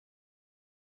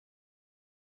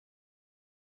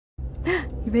You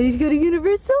ready to go to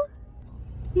Universal?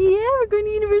 Yeah, we're going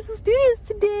to Universal Studios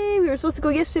today. We were supposed to go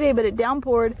yesterday, but it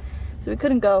downpoured, so we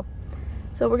couldn't go.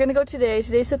 So we're gonna go today.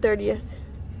 Today's the 30th.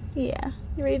 Yeah.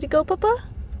 You ready to go, Papa?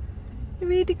 You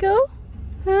ready to go?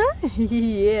 Huh?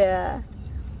 Yeah.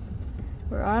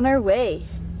 We're on our way.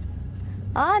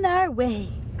 On our way.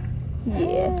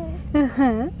 Yeah.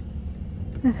 Uh-huh.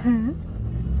 Uh-huh.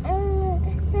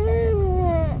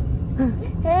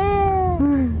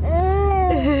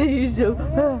 You're so...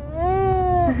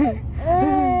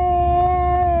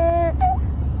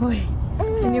 Wait.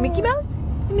 And your Mickey Mouse?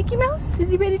 Your Mickey Mouse?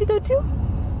 Is he ready to go too?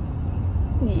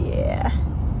 Yeah.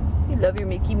 You love your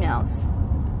Mickey Mouse.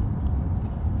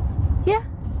 Yeah?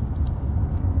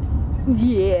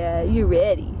 Yeah, you're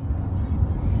ready.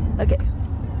 Okay.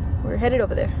 We're headed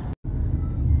over there.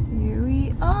 Here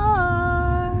we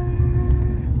are.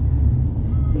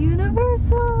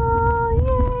 Universal.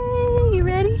 Yay. You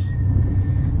ready?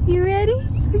 You ready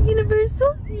for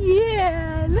Universal?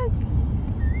 Yeah, look.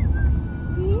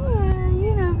 Yeah,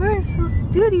 Universal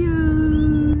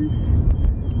Studios.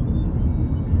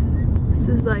 This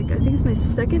is like, I think it's my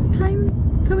second time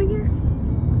coming here.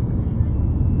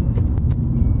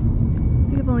 I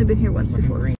think I've only been here once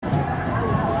before.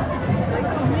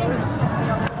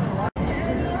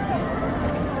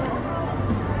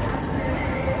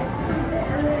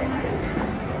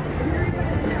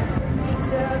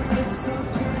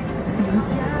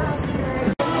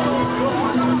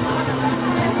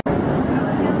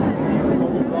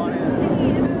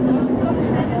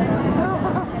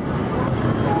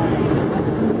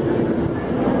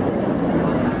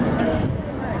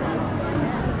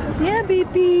 Yeah,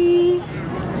 baby.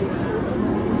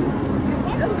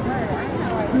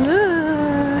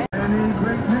 Look.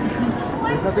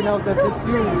 There's nothing else that this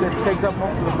use that takes up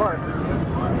most of the park.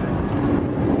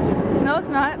 No, it's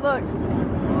not. Look.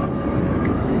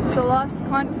 It's a lost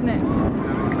continent.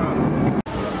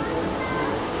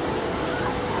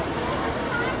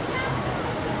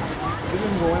 We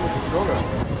can go in with the stroller.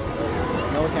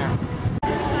 No, we can't.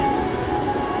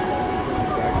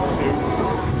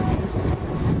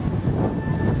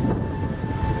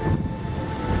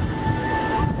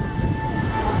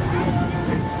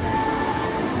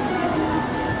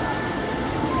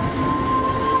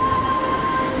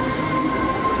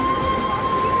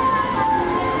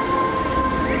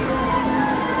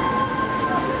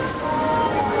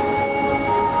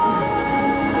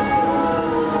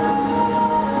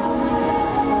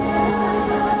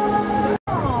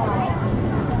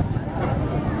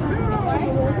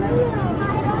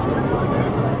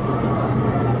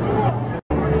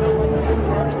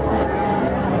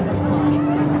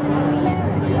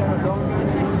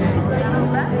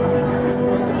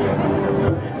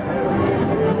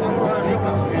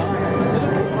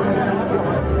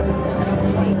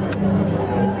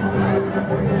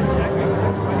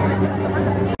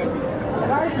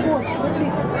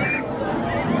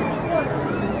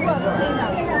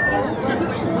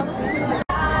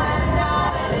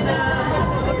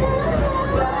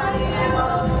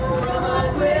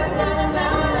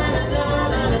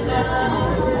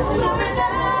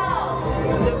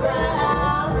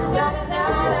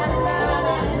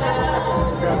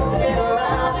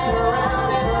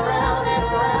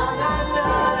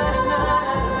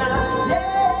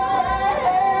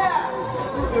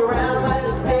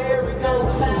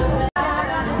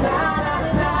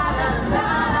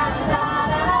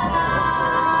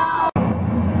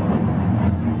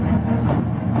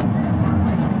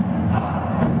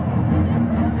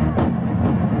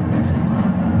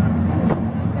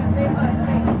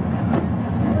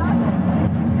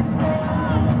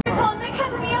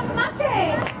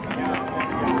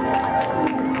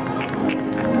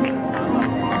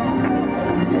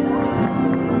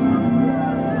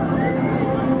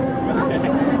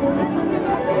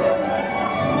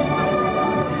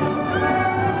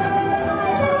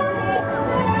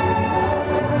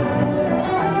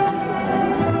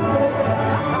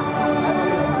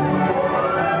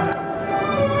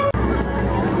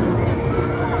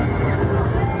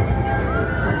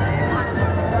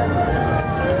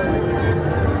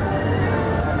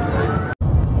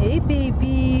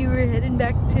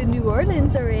 To New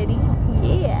Orleans already.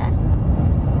 Yeah.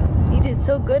 You did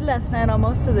so good last night on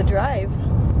most of the drive.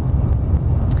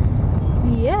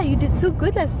 Yeah, you did so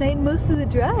good last night most of the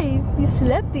drive. You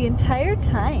slept the entire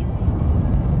time.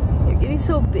 You're getting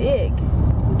so big.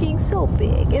 You're getting so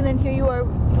big. And then here you are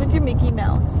with your Mickey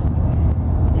Mouse.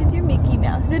 With your Mickey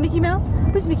Mouse. Is it Mickey Mouse?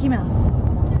 Where's Mickey Mouse?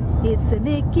 It's the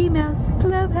Mickey Mouse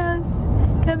Clubhouse.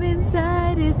 Come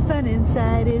inside, it's fun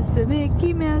inside. It's the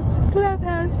Mickey Mouse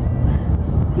Clubhouse.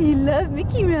 You love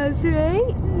Mickey Mouse,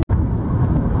 right?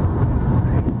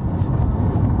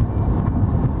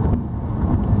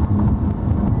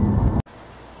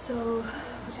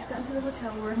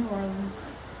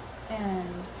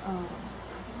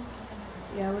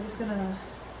 yeah, we're just gonna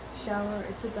shower.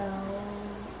 It's about,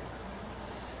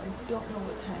 I don't know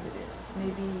what time it is.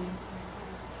 Maybe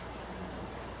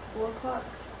 4 o'clock,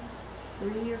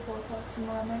 3 or 4 o'clock,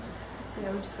 somewhere around there. So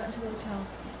yeah, we just got into the hotel,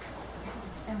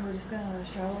 and we're just gonna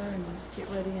shower and get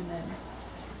ready, and then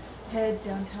head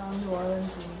downtown New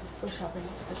Orleans and go shopping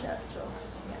and stuff like that. So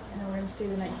yeah, and then we're gonna stay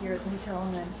the night here at the hotel,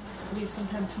 and then leave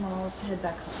sometime tomorrow to head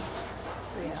back home.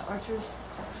 So yeah, Archer's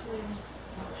actually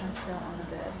passed out on the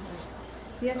bed.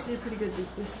 He actually did pretty good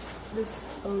this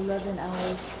 11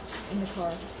 hours in the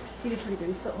car. He did pretty good.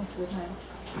 He slept most of the time.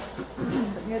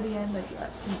 But near the end, like the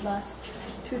last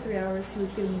 2 or 3 hours, he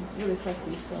was getting really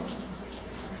fussy. So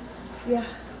yeah,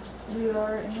 we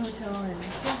are in the hotel, and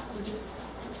yeah, we're just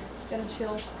gonna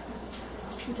chill.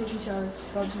 We're taking showers.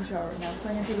 Bob's in the shower right now, so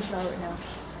I'm gonna take a shower right now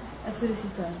as soon as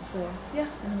he's done. So yeah,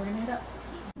 and then we're gonna head out.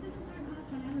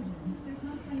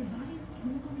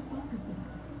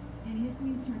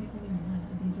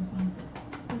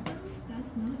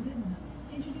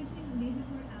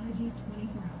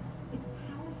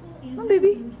 Come on,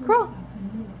 baby, crawl.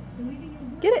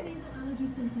 Get it.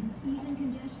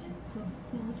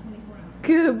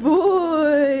 Good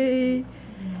boy.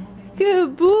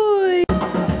 Good boy.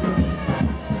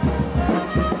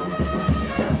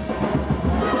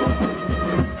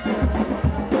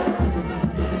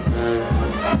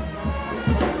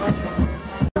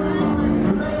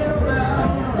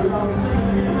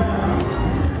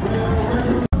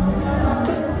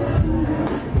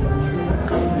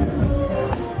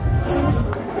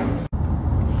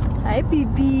 Hi,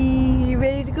 BB. You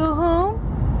ready to go home?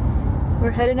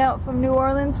 We're heading out from New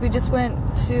Orleans. We just went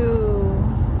to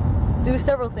do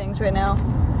several things right now.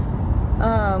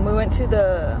 We went to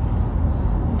the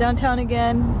downtown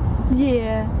again.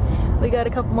 Yeah. We got a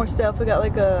couple more stuff. We got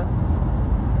like a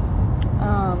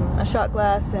shot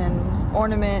glass and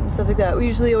ornament and stuff like that. We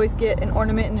usually always get an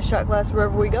ornament and a shot glass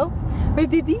wherever we go. Right,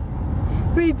 BB?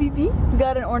 Right, BB? We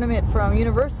got an ornament from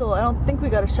Universal. I don't think we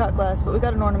got a shot glass, but we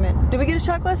got an ornament. Did we get a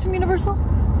shot glass from Universal?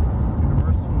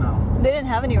 Universal, no. They didn't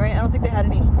have any, right? I don't think they had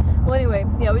any. Well, anyway,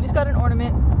 yeah, we just got an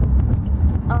ornament.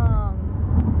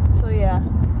 So yeah.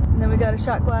 And then we got a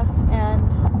shot glass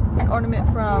and an ornament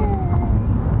from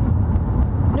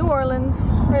New Orleans.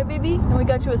 Right, baby? And we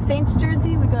got you a Saints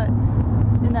jersey. We got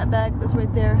in that bag that's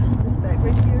right there. This bag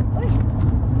right here.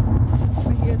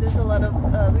 Right here, there's a lot of,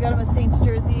 we got him a Saints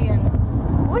jersey and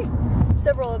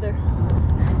several other,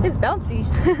 it's bouncy.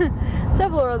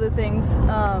 Several other things.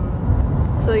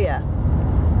 So yeah.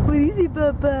 What easy,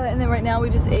 Bubba. And then right now we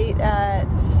just ate at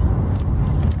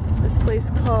this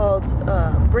place called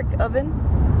Brick Oven.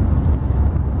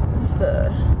 It's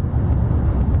the,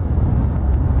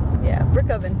 yeah, Brick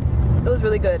Oven. It was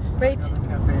really good, right?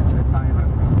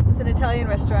 It's an Italian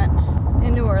restaurant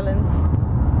in New Orleans.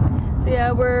 So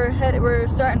yeah, we're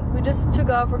starting, we just took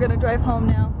off, we're gonna drive home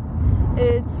now.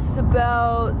 It's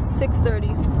about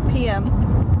 6:30 p.m.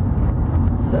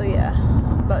 So yeah,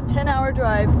 about 10-hour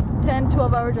drive,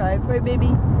 12-hour drive, right,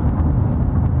 baby?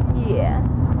 Yeah.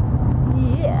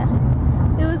 Yeah.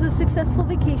 It was a successful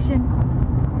vacation.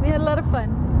 We had a lot of fun.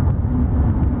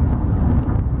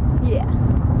 Yeah.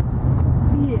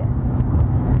 Yeah.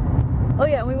 Oh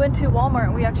yeah, we went to Walmart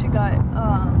and we actually got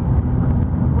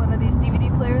one of these DVD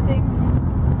player things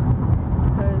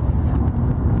because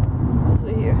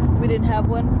we didn't have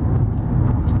one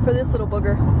for this little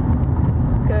booger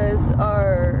because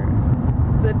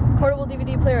the portable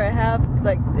DVD player I have,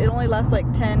 like, it only lasts like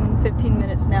 10-15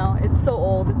 minutes now. It's so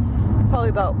old. It's probably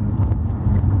about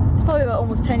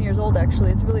almost 10 years old actually.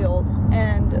 It's really old.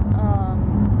 And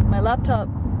my laptop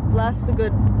lasts a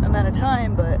good amount of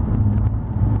time, but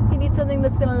he needs something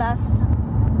that's gonna last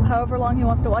however long he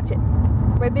wants to watch it.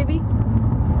 Right, baby?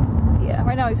 Yeah,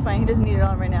 right now he's fine. He doesn't need it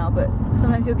on right now, but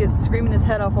sometimes he'll get screaming his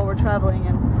head off while we're traveling,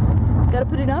 and gotta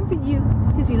put it on for you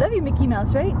because you love your Mickey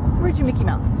Mouse, right? Where's your Mickey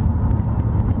Mouse?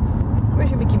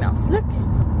 Where's your Mickey Mouse? Look,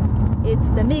 it's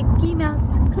the Mickey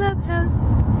Mouse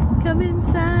Clubhouse. Come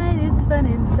inside, it's fun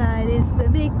inside. It's the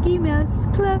Mickey Mouse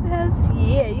Clubhouse.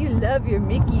 Yeah, you love your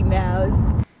Mickey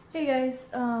Mouse. Hey guys,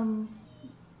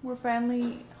 we're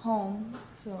finally home,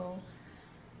 so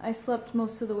I slept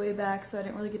most of the way back, so I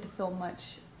didn't really get to film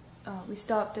much. We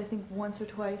stopped, I think, once or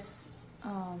twice,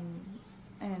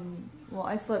 and, well,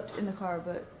 I slept in the car,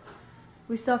 but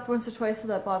we stopped once or twice so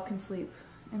that Bob can sleep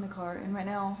in the car, and right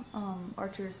now,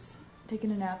 Archer's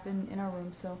taking a nap in our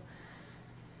room, so,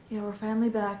 yeah, we're finally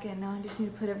back, and now I just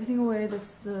need to put everything away.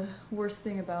 That's the worst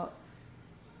thing about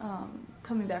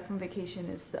coming back from vacation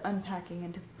is the unpacking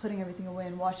and putting everything away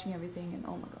and washing everything, and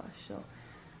oh my gosh, so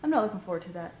I'm not looking forward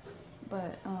to that.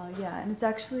 But yeah, and it's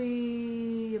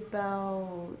actually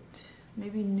about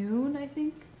maybe noon, I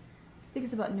think. I think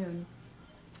it's about noon.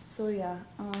 So yeah,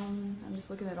 I'm just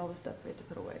looking at all the stuff we had to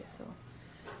put away, so.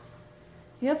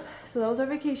 Yep, so that was our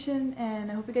vacation,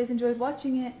 and I hope you guys enjoyed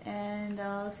watching it, and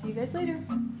I'll see you guys later.